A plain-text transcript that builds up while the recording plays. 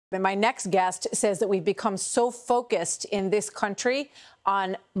And my next guest says that we've become so focused in this country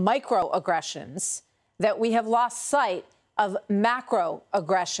on microaggressions that we have lost sight of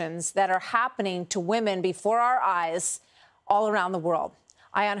macroaggressions that are happening to women before our eyes all around the world.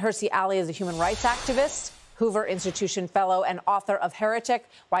 Ayaan Hirsi is a human rights activist, Hoover Institution Fellow, and author of Heretic,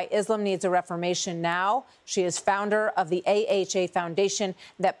 Why Islam Needs a Reformation Now. She is founder of the AHA Foundation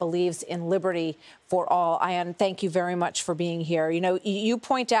that believes in liberty for all. Ayaan, thank you very much for being here. You know, you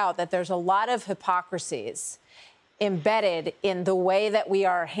point out that there's a lot of hypocrisies embedded in the way that we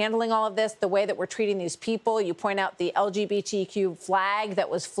are handling all of this, the way that we're treating these people. You point out the LGBTQ flag that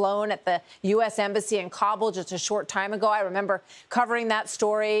was flown at the U.S. Embassy in Kabul just a short time ago. I remember covering that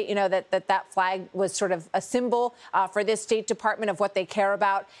story, you know, that flag was sort of a symbol for this State Department of what they care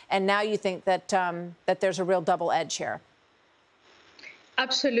about. And now you think that, that there's a real double edge here.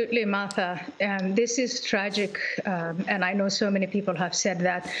 Absolutely, Martha. This is tragic, and I know so many people have said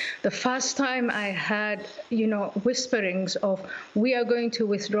that. The first time I had, you know, whisperings of we are going to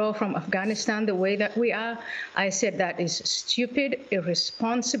withdraw from Afghanistan the way that we are, I said that is stupid,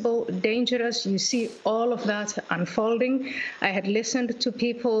 irresponsible, dangerous. You see all of that unfolding. I had listened to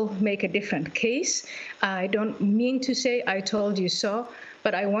people make a different case. I don't mean to say I told you so,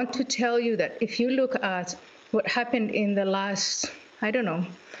 but I want to tell you that if you look at what happened in the last, I don't know,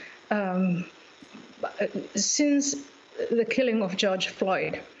 since the killing of George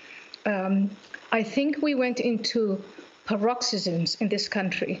Floyd, I think we went into paroxysms in this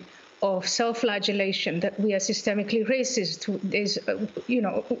country of self-flagellation, that we are systemically racist. There's, you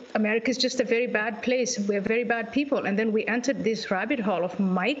know, America is just a very bad place. We're very bad people. And then we entered this rabbit hole of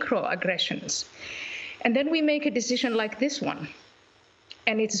microaggressions. And then we make a decision like this one.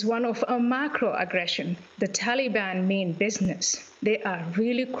 And it's one of a macroaggression. The Taliban mean business. They are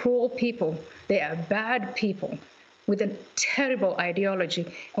really cruel people. They are bad people with a terrible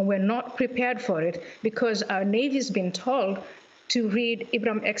ideology. And we're not prepared for it because our Navy's been told to read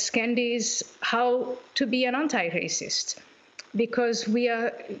Ibram X. Kendi's How to Be an Anti-Racist. Because we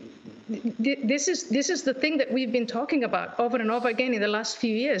are, this is the thing that we've been talking about over and over again in the last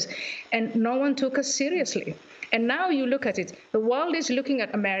few years, and no one took us seriously. And now you look at it, the world is looking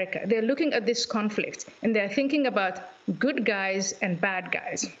at America. They're looking at this conflict, and they're thinking about good guys and bad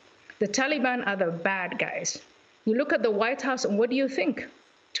guys. The Taliban are the bad guys. You look at the White House, and what do you think?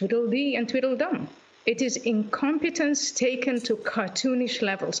 Tweedledee and Tweedledum. It is incompetence taken to cartoonish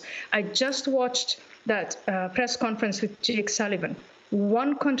levels. I just watched that press conference with Jake Sullivan.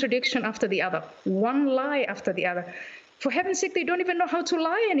 One contradiction after the other, one lie after the other. For heaven's sake, they don't even know how to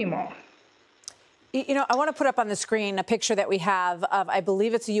lie anymore. You know, I want to put up on the screen a picture that we have of, I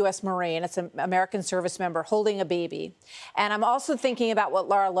believe it's a U.S. Marine. It's an American service member holding a baby. And I'm also thinking about what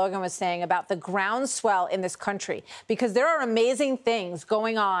Lara Logan was saying about the groundswell in this country, because there are amazing things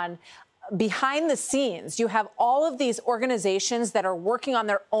going on behind the scenes. You have all of these organizations that are working on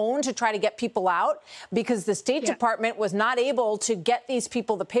their own to try to get people out because the State Department was not able to get these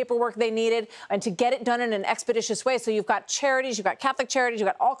people the paperwork they needed and to get it done in an expeditious way. So you've got charities, you've got Catholic charities, you've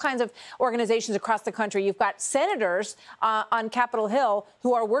got all kinds of organizations across the country. You've got senators on Capitol Hill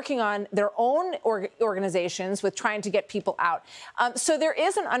who are working on their own organizations with trying to get people out. So there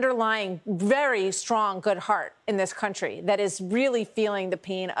is an underlying very strong good heart in this country that is really feeling the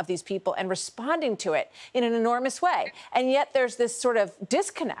pain of these people and responding to it in an enormous way. And yet there's this sort of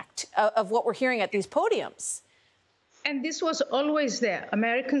disconnect of what we're hearing at these podiums. And this was always there.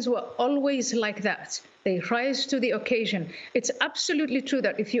 Americans were always like that. They rise to the occasion. It's absolutely true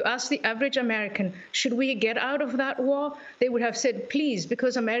that if you ask the average American, should we get out of that war? They would have said, please,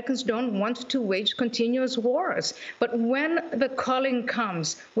 because Americans don't want to wage continuous wars. But when the calling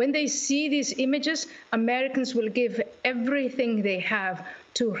comes, when they see these images, Americans will give everything they have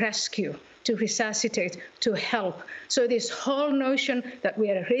to rescue, to resuscitate, to help. So this whole notion that we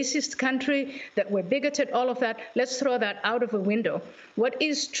are a racist country, that we're bigoted, all of that, let's throw that out of the window. What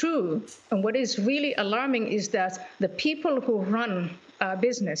is true and what is really alarming is that the people who run our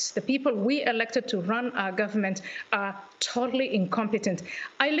business, the people we elected to run our government, are totally incompetent.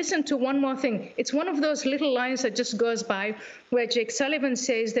 I listened to one more thing. It's one of those little lines that just goes by where Jake Sullivan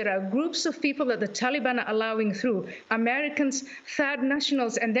says there are groups of people that the Taliban are allowing through, Americans, third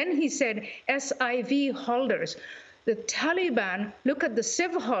nationals, and then he said SIV holders. The Taliban look at the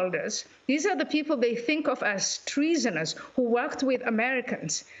civ holders. These are the people they think of as treasoners who worked with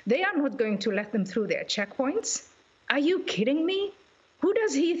Americans. They are not going to let them through their checkpoints. Are you kidding me? Who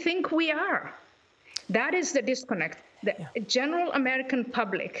does he think we are? That is the disconnect. The general American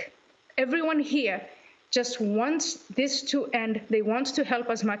public, everyone here just wants this to end. They want to help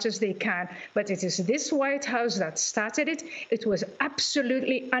as much as they can. But it is this White House that started it. It was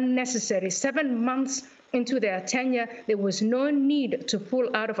absolutely unnecessary. 7 months into their tenure, there was no need to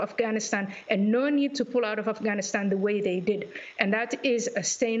pull out of Afghanistan, and no need to pull out of Afghanistan the way they did. And that is a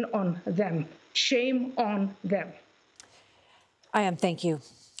stain on them. Shame on them. Ayaan, thank you.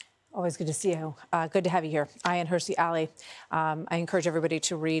 Always good to see you. Good to have you here. Ayaan Hirsi Ali. I encourage everybody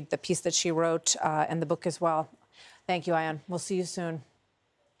to read the piece that she wrote and the book as well. Thank you, Ayaan. We'll see you soon.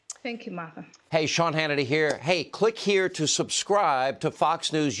 Thank you, Martha. Hey, Sean Hannity here. Hey, click here to subscribe to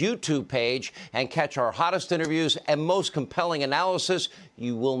Fox News YouTube page and catch our hottest interviews and most compelling analysis.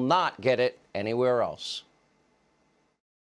 You will not get it anywhere else.